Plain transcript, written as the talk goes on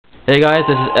Hey guys,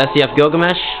 this is SEF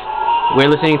Gilgamesh. We're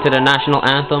listening to the national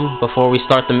anthem before we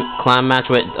start the clan match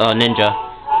with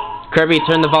NNJA. Kirby,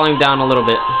 turn the volume down a little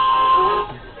bit.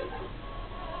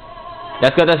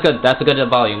 That's good, that's good. That's a good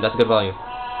volume. That's a good volume.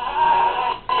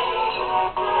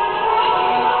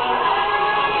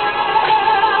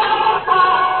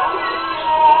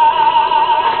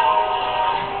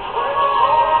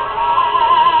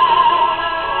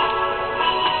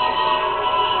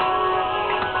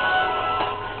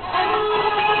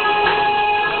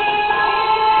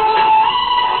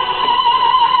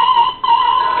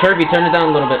 Kirby, turn it down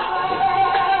a little bit.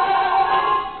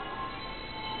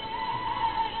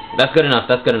 That's good enough,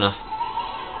 that's good enough.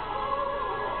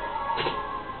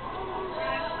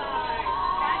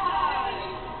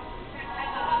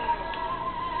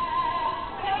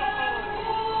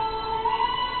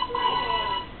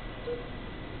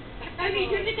 Okay,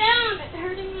 turn it down. It's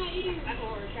hurting my ears.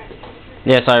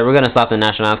 Yeah, sorry, we're gonna stop the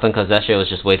national anthem because that shit was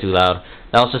just way too loud.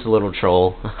 That was just a little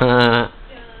troll.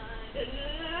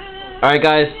 Alright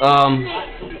guys,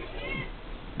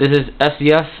 this is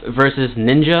SEF versus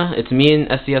Ninja. It's me and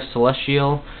SEF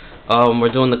Celestial. We're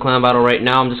doing the clan battle right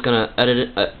now. I'm just gonna edit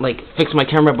it, like fix my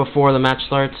camera before the match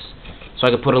starts, so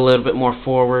I can put a little bit more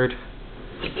forward.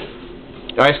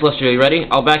 Alright Celestial, you ready?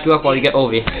 I'll back you up while you get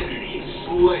Ovi.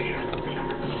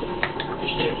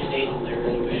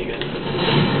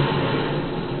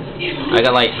 I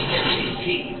got light.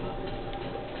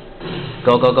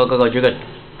 Go, go, go, go, go, you're good.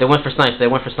 They went for snipes, they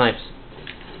went for snipes.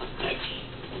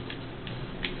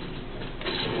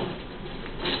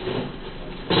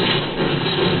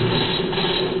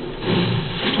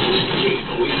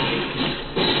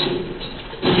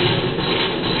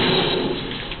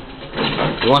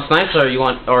 You want snipes or you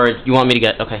want me to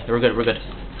get? Okay, we're good, we're good.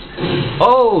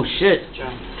 Oh shit.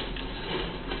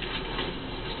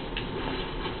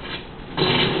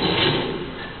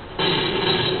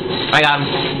 I got him.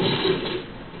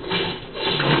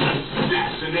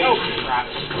 Oh crap.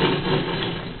 Is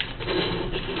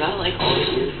that like all it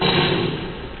is?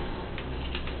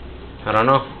 I don't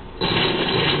know.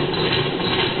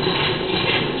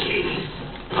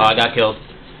 Oh, I got killed.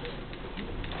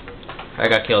 I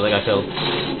got killed.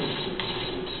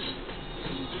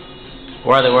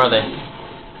 Where are they? Where are they?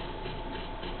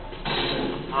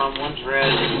 One's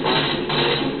red, one's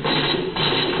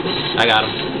I got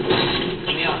him.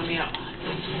 Let me out.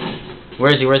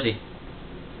 Where is he? Where is he?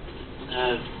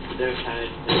 Their side.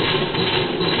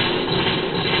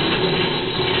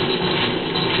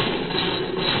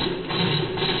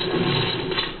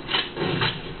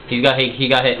 He got hit. He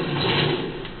got hit.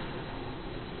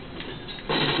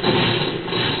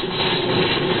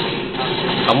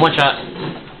 I'm one shot.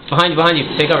 Behind you. Behind you.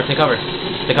 Take cover. Take cover.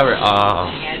 Take cover.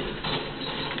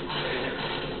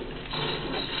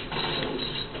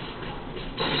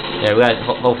 Yeah, we got.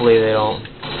 Hopefully they don't.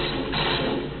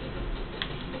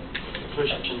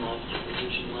 Pushing left.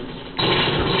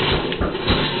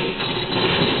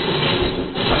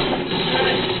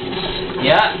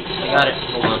 Yeah, I got it.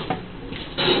 Hold on.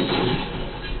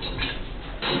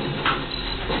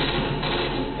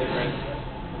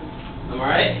 I'm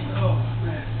alright?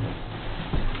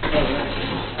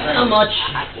 Not much.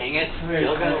 Dang it.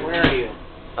 Yoga, where are you?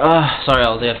 Sorry, I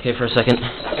was AFK for a second.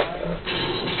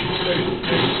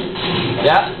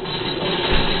 Yeah?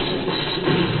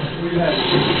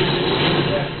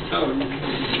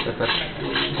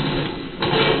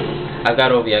 I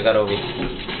got Ovi.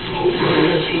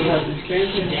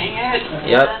 Dang it.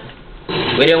 Yep.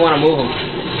 We didn't want to move him.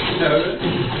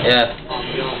 Yeah.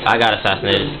 I got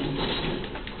assassinated.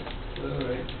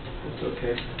 Alright. It's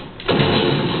okay.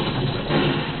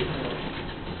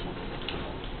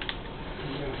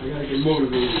 We gotta get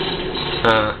motivated.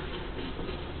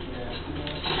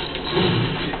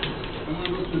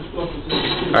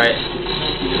 Alright.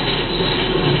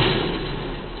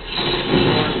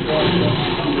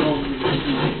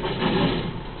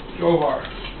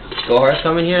 Gohar's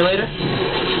coming here later?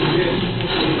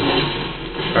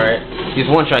 Alright. He's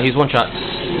one shot.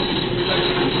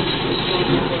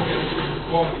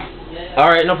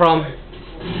 Alright, no problem.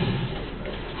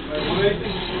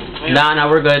 Nah,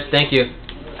 we're good. Thank you.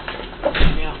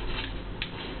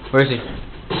 Where is he?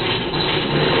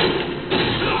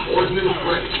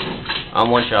 I'm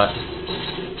one shot.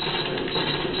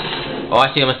 Oh,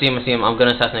 I see him. I'm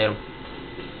gonna assassinate him.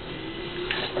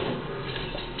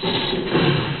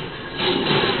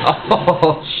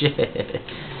 Oh shit!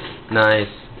 Nice.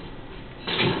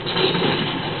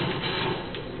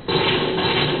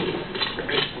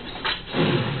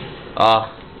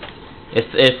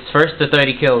 It's first to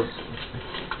 30 kills.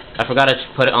 I forgot to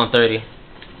put it on 30.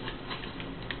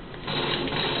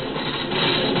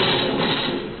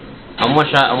 I'm one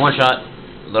shot. I'm one shot.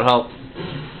 Little help.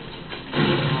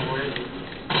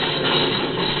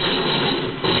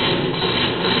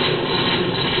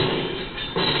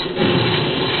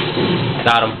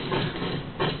 Got him.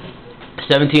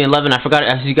 17-11. I forgot,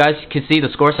 as you guys can see, the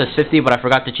score says 50, but I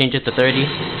forgot to change it to 30.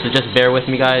 So just bear with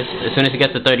me, guys. As soon as it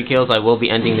gets to 30 kills, I will be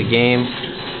ending the game.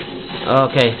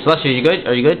 Okay, Celestial, you good?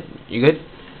 Are you good? You good?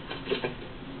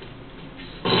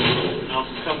 No,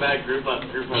 come back, group up,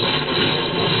 group up.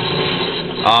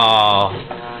 Oh,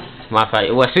 my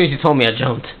fight. Well, as soon as you told me, I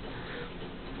jumped.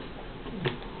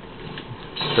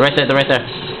 They're right there. They're right there.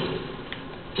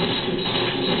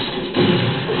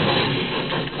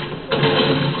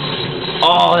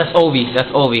 Oh, that's Ovi. That's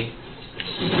Ovi.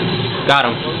 Got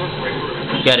him.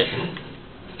 Get it.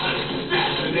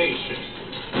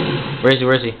 Where is he?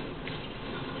 Where is he?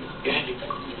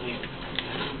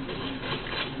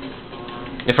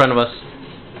 In front of us.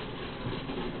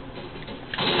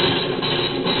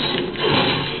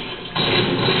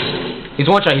 He's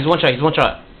one shot. He's one shot. He's one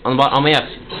shot. On my X.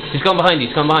 He's coming behind you.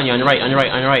 He's coming behind you. On your right. On your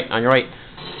right. On your right. On your right.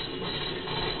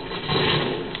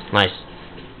 Nice.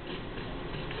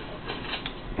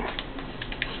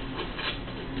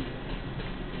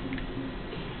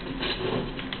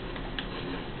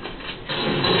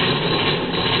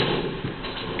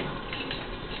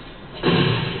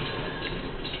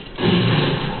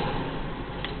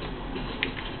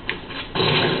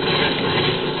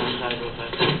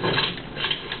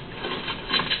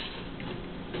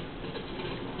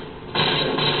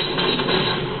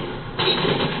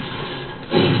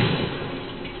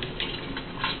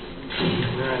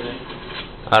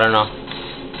 I don't know.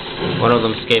 One of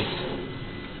them escaped.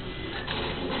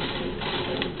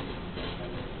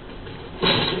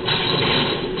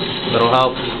 Little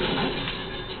help.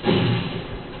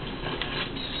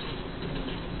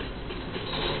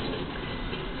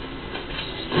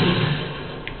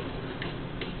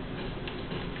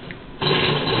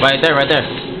 Right there, right there.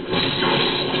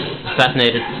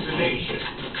 Assassinated.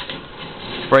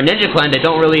 For a ninja clan, they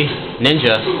don't really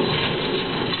ninja.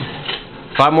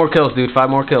 5 more kills, dude. 5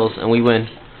 more kills, and we win.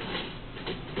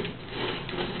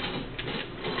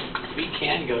 We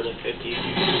can go to 50.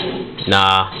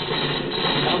 Nah.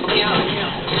 Help me out,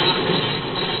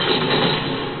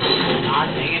 Ah,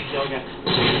 dang it, still got.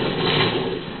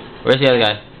 Where's the other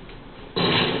guy?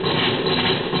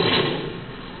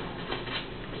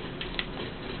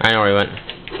 I know where he went.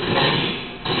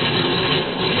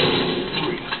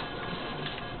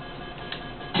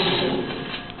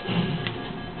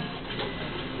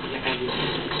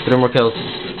 3 more kills. Oh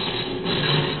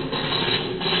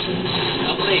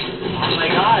my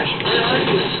gosh, where are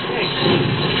you?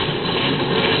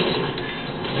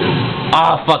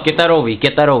 Ah, fuck, get that Ovi,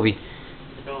 get that Ovi.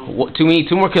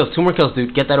 Two more kills,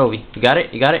 dude. Get that Ovi. You got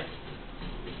it? You got it?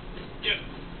 Yeah.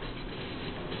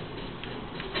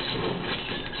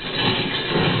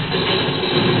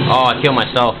 Oh, I killed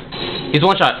myself. He's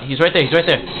one shot. He's right there. He's right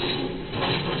there.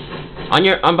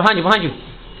 I'm behind you. Behind you.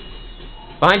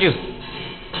 Behind you.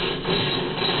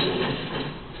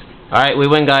 All right, we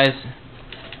win, guys.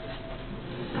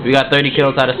 We got 30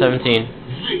 kills out of 17.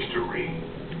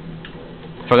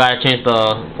 Forgot to change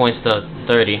the points to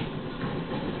 30.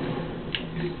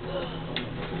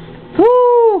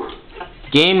 Woo!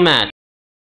 Game match.